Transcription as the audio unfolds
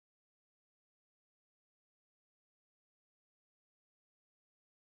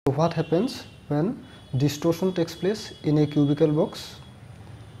what happens when distortion takes place in a cubical box.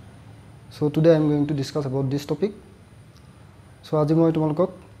 So today I am going to discuss about this topic. So আজি মই তোমালোকক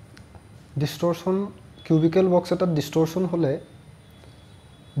distortion cubical box এটা distortion হলে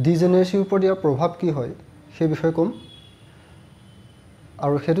degeneracy উপর দিয়া প্রভাব কি হয় সেই বিষয়ে কম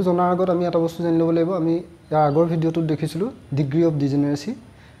আৰু হেতু জনাৰ আগত আমি এটা বস্তু জানি লব লাগিব আমি ইয়াৰ আগৰ ভিডিওটো দেখিছিলো degree of degeneracy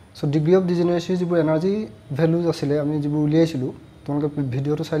so degree of degeneracy যিবোৰ এনাৰ্জি ভ্যালুজ আছিল আমি যিবোৰ উলিয়াইছিলো তোমালোকে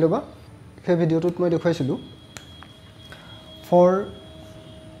ভিডিওটো চাই লবা সেই ভিডিওটোত মই দেখাইছিলো for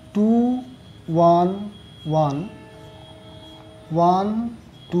 2 1 1 1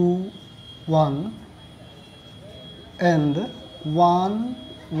 2 1 and 1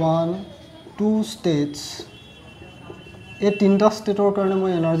 1 2 states এই তিনটা স্টেটৰ কাৰণে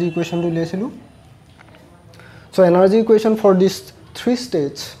মই এনাৰ্জি ইকুৱেচনটো লৈছিলো so energy ইকুৱেচন for this 3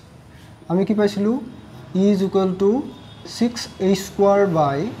 states আমি কি পাইছিলো E is equal to 6a square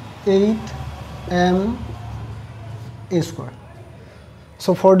by 8m a square.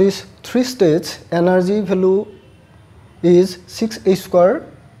 So for these 3 states energy value is 6a square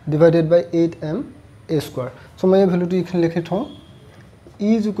divided by 8m a square. So my value to ekhane likhi thau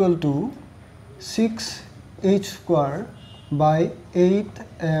E is equal to 6h square by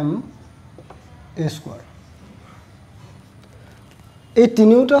 8m a square. এই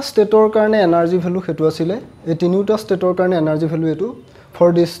তিনিটা স্টেটৰ কাৰণে energy value হেতু আছিল এই তিনিটা স্টেটৰ কাৰণে energy value এটো for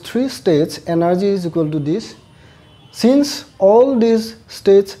these 3 states energy is equal to this since all these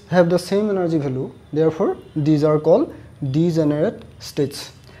states have the same energy value therefore these are called degenerate states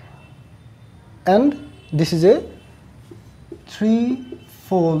and this is a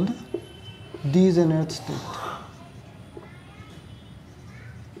threefold degenerate state.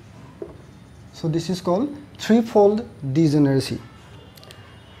 So this is called threefold degeneracy.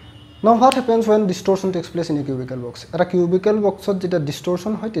 Now what happens when distortion takes place in a cubical box? At a cubical box jeta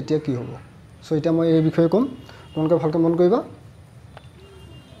distortion hoy tetia ki hobo? So eta moi ei bikhoye kom tonka bhalke mon koiba.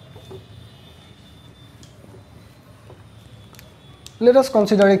 Let us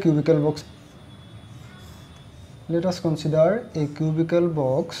consider a cubical box. Let us consider a cubical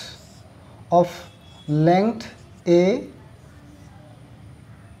box of length A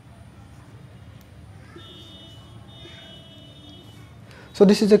So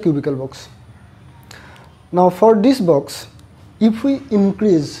this is a cubical box. Now for this box, if we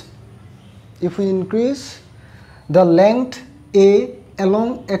increase the length A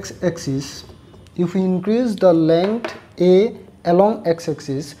along x-axis, if we increase the length A along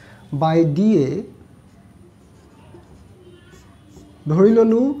x-axis by dA, ধৰি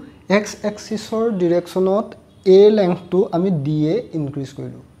ললো x-axis or directionত A length to আমি dA increase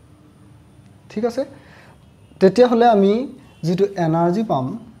কৰিলো ঠিক আছে তেতিয়া হলে আমি যেটো এনাৰ্জি পাম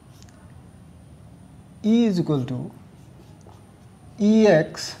E is equal to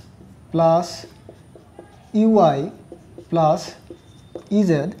EX plus EY plus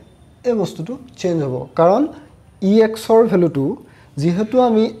EZ এই বস্তুটো চেঞ্জ হ'ব কাৰণ EX ৰ ভ্যালুটো যেহেতু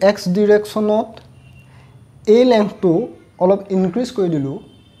আমি x ডিৰেকচনত A লেংথটো অলপ ইনক্ৰিজ কৰি দিলো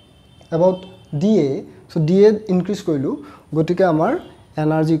about dA so dA increase কৰিলো গতিকে আমাৰ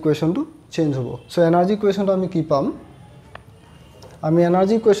এনাৰ্জি ইকুৱেচনটো চেঞ্জ হ'ব সো এনাৰ্জি ইকুৱেচনটো আমি কি পাম আমি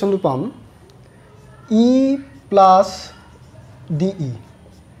এনাৰ্জি ইকুৱেচনটো পাম E plus dE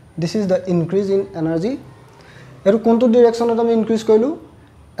this is the increase in energy এটো কোনটো ডিৰেকচনত আমি ইনক্ৰিজ কৰিলো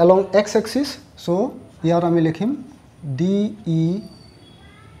along x axis so ইয়াত আমি লিখিম dE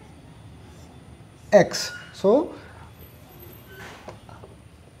x so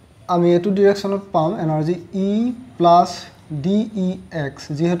আমি এটো ডিৰেকচনত পাম এনাৰ্জি E plus dEx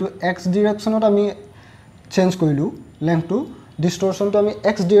যেহেতু x ডিৰেকচনত আমি চেঞ্জ কৰিলো লেংথটো distortion to আমি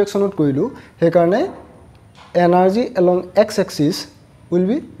x direction ত কৰিলো হে কাৰণে energy along x axis will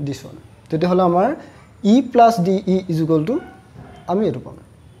be this one তেতে হলে আমাৰ E plus dE is equal to আমি এটো পাম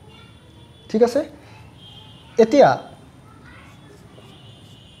ঠিক আছে এতিয়া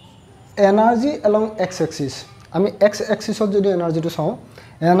energy along x axis আমি x axis ত যদি এনাৰ্জিটো চাও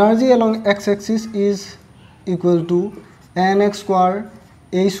energy along x axis is equal to nx square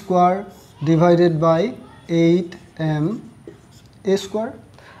a square divided by 8m a square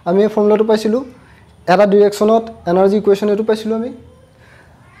আমি এই ফৰ্মুলাটো পাইছিলো এটা ডিৰেকচনত এনাৰ্জি ইকুৱেচন এটো পাইছিলো আমি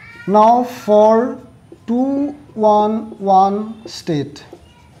নাও ফৰ 2 1 1 স্টেট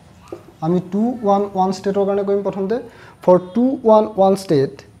আমি 2 1 1 স্টেটৰ কাৰণে কৰিম প্ৰথমতে for 2 1 1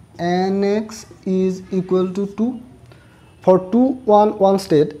 state nx is equal to 2 for 2 1 1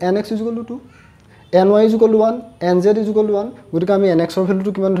 state nx is equal to 2 ny is equal to 1 nz is equal to 1 গতিকে আমি nx ৰ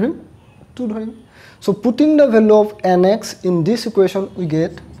ভ্যালুটো কিমান ধৰিম 2 ধৰিম So putting the value of nx in this equation we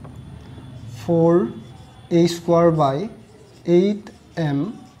get 4a square by 8m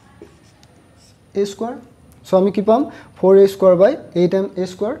a square. So আমি কি পাম 4a square by 8m a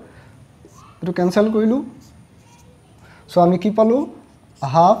square. এটো ক্যান্সেল কৰিলো. So আমি কি পালো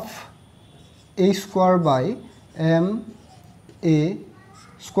half a square by m a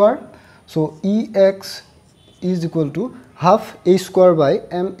square. So ex is equal to half a square by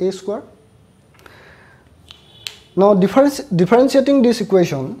m a square. Now differentiating this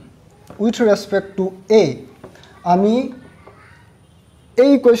equation with respect to a, আমি a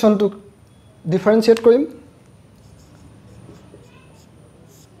equation to differentiate কৰিম.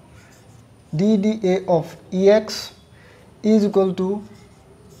 dda of ex is equal to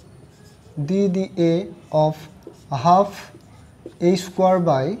dda of half a square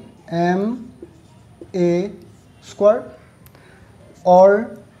by m a square, or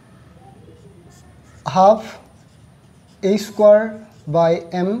half a square by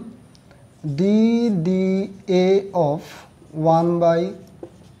m dda of 1 by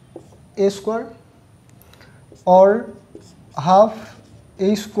a square, or half a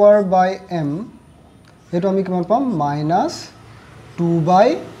square by m eto ami kiman pam minus 2 by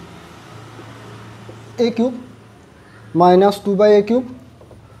a cube, minus 2 by a cube.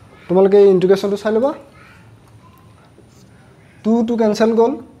 তোমালোকে integration তো চাই লবা 2 to cancel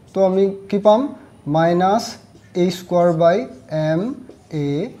গল, তো আমি কি পাম minus a square by m a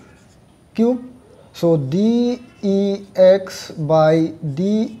cube. So dex by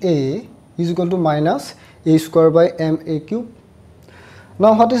da is equal to minus a square by m a cube.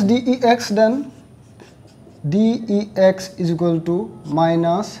 Now what is dex then? Dex is equal to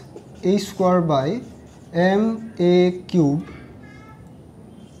minus a square by m a cube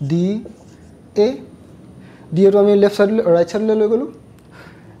da. Da to ami left side right side le golu.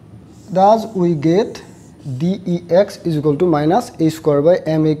 Thus we get dex is equal to minus a square by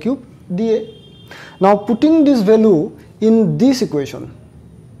m a cube da. Now putting this value in this equation,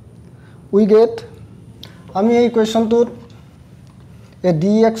 we get ami ei equation to a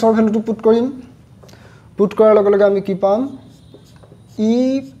dx or value to put korim. Put korar loge loge ami ki pam e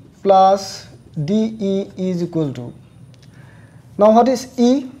plus de is equal to. Now what is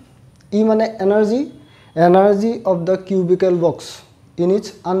e? E mane energy, energy of the cubical box in its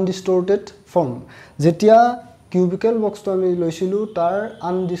undistorted form. Jetia cubical box to ami loisilu tar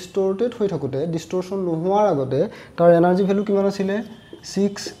undistorted hoi thakote, distortion nohoar agote tar energy value kiman asile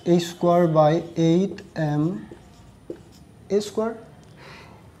 6a square by 8m a square.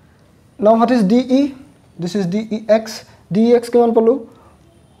 Now what is de? This is dex. Dex kiman palu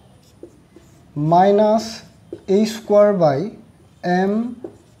minus a square by m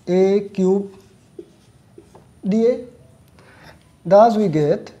a cube da. Thus we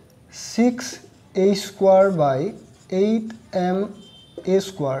get 6a square by 8m a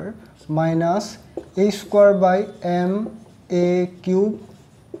square minus a square by m a cube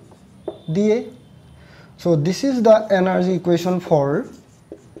da. So this is the energy equation for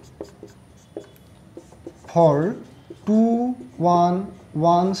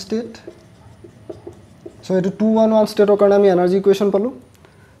 2-1-1 state. So eto 2-1-1 state or karone ami energy equation palu.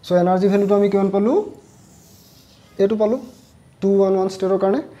 So energy value to ami kiman palu eto palu 2-1-1 state or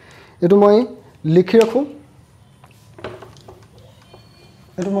karone. Eto moi likhi rakhu,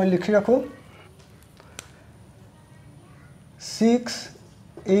 eto moi likhi rakhu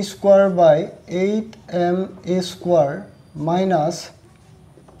 6a square by 8m a square minus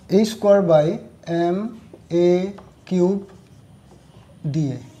a square by m a cube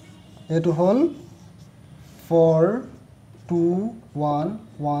da. Eto hol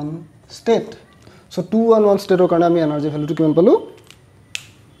 4-2-1-1 state. So 2-1-1 state or karone ami energy value to kiman palu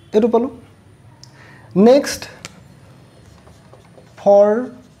eto palu. Next for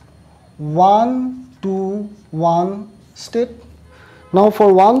 1-2-1 state. Now for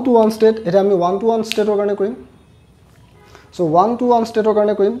 1-2-1 state eta ami 1-2-1 state or karone korim. So 1-2-1 state or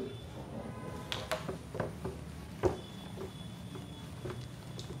karone korim.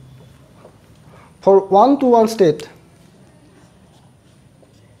 For 1-2-1 state,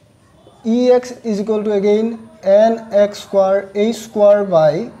 ex is equal to again nx square a square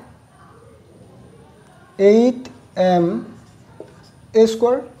by 8m a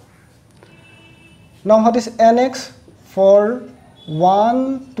square. Now what is nx? For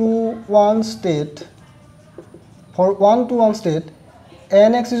 1-2-1 state, for 1-2-1 state,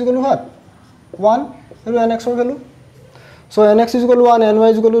 nx is equal to what? 1. Here nx or value. So nx is equal to 1, ny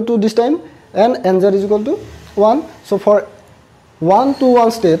is equal to 2 this time, and nz is equal to 1. So for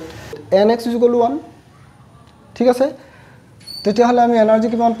 1-2-1 state, nx is equal to 1. ঠিক আছে, তেতিয়াহলে আমি energy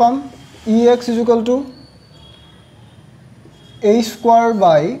কিমান পাম? ex is equal to a square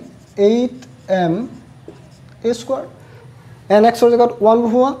by 8m a square. nx or জায়গাত 1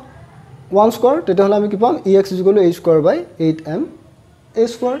 বহুৱা, 1 square তেতিয়াহলে আমি কি পাম ex = a square by 8m a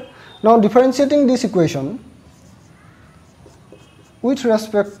square. Now differentiating this equation with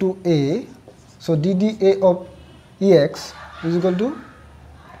respect to a, so dda of ex is equal to,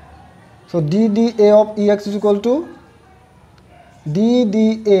 so dda of ex is equal to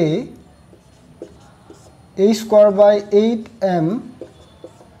dda a square by 8m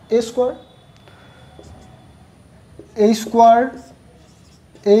a square. A square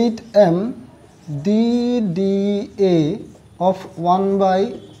 8m dda of 1 by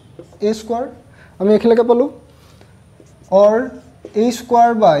a square আমি এখানে পালো, or a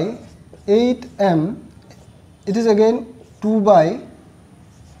square by 8m, it is again 2 by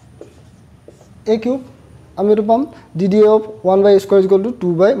a cube. আমি এটো পাম dda of 1 by a square is equal to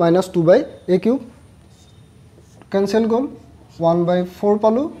 2 by minus 2 by a cube, cancel goal, 1 by 4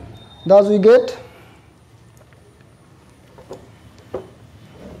 পালো. Thus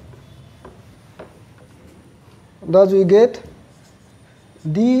we get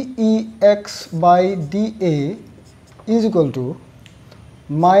dex by dA is equal to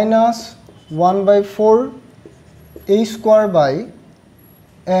minus 1 by 4 a square by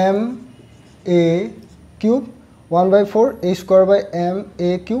m a cube, 1 by 4 a square by m a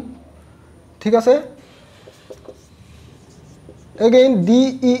cube. ঠিক আছে, again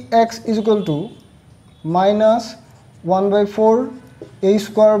dex is equal to minus 1 by 4 a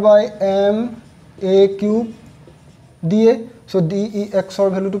square by m a cube dA. So dex or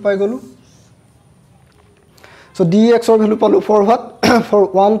value to pi golu. So dex or value palu for what? For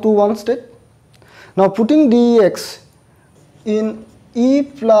 1 to 1 state. Now putting dex in e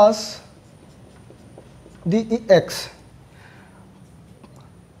plus dex,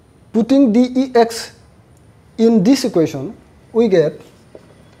 putting dex in this equation, we get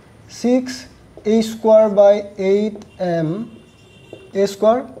 6 a square by 8m a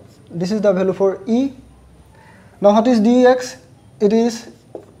square. This is the value for e. Now what is dx? It is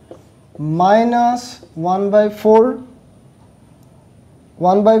minus 1 by 4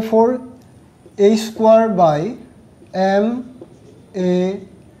 a square by m a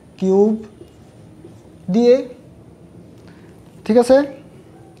cube dA. ঠিক আছে,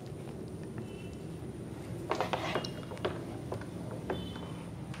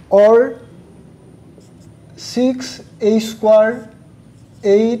 or 6 a square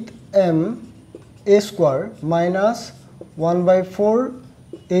 8m a square minus 1 by 4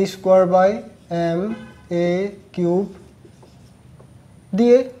 a square by m a cube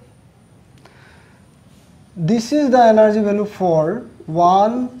dA. This is the energy value for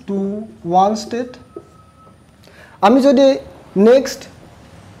 1 to 1 state. আমি যদি next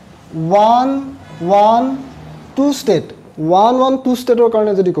 1 1 2 state 1 1 2 state or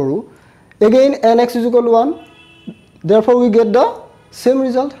karone jodi koru, again nx is equal to 1, therefore we get the same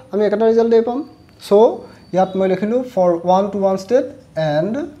result. আমি একটা result দেই পাম. So ইয়াত মই লিখিলো for 1 to 1 state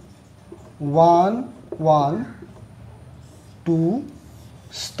and 1 1 2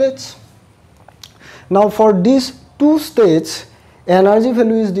 states. Now for these two states energy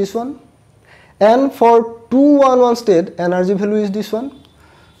value is this one, and for 2 1 1 state energy value is this one.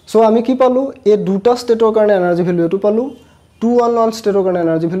 So আমি কি পালো, এই দুটা স্টেটৰ কাৰণে এনাৰ্জি ভ্যালু এটো পালো, 2 1 1 স্টেটৰ কাৰণে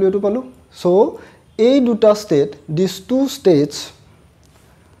এনার্জি ভ্যালু এটো পালো. So এই দুটা state, these two states,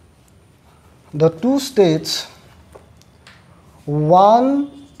 the two states 1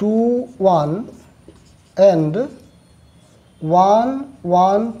 2 1 and 1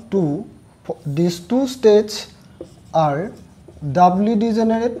 1 2, these two states are doubly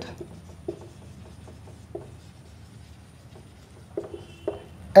degenerate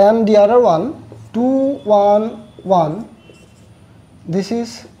and the other one 2 1 1, this is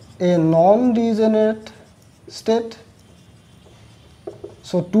a non-degenerate state.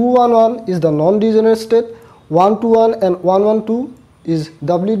 So 2 1 1 is the non-degenerate state, 1 2 1 and 1 1 2 is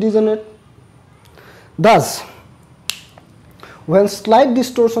doubly degenerate. Thus, when slight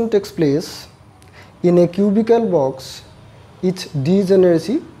distortion takes place in a cubical box, its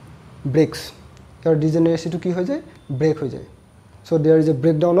degeneracy breaks. Your degeneracy to ki hoy jay, break hoy jay. So there is a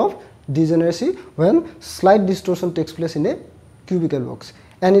breakdown of degeneracy when slight distortion takes place in a cubical box,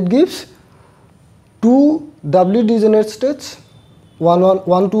 and it gives two doubly degenerate states, 1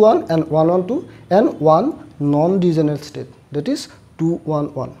 1 2 1 and 1 1 2, and one non-degenerate state, that is 2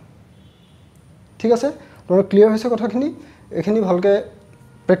 1 1. ঠিক আছে, তোমার clear হয়েছে কথাখিনি? এখিনি ভালকে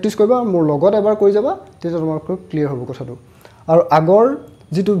practice কৰিবা, মোৰ লগত এবাৰ কৰি যাবা, তেতিয়া তোমালোকৰ ক্লিয়াৰ হ'ব কথাটো. আৰু আগৰ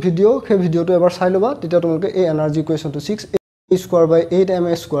যেটো ভিডিও, সেই ভিডিওটো এবাৰ চাই লবা, তেতিয়া তোমালোকে এই energy ইকুয়েশনটো 6 a square by 8m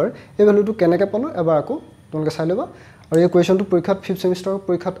a square এই ভ্যালুটো কেনেকৈ পালো এবাৰ আকৌ তোমালোকে চাই লবা. আৰু এই কুৱেশ্যনটো পৰীক্ষাত 5th সেমিষ্টাৰৰ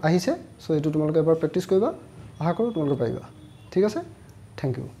পৰীক্ষাত আহিছে, সো এটো তোমালোকে এবাৰ প্ৰ্যাকটিস কৰিবা, আশা কৰোঁ তোমালোকে পাৰিবা. ঠিক আছে,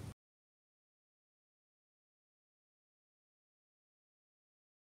 থ্যাংক ইউ.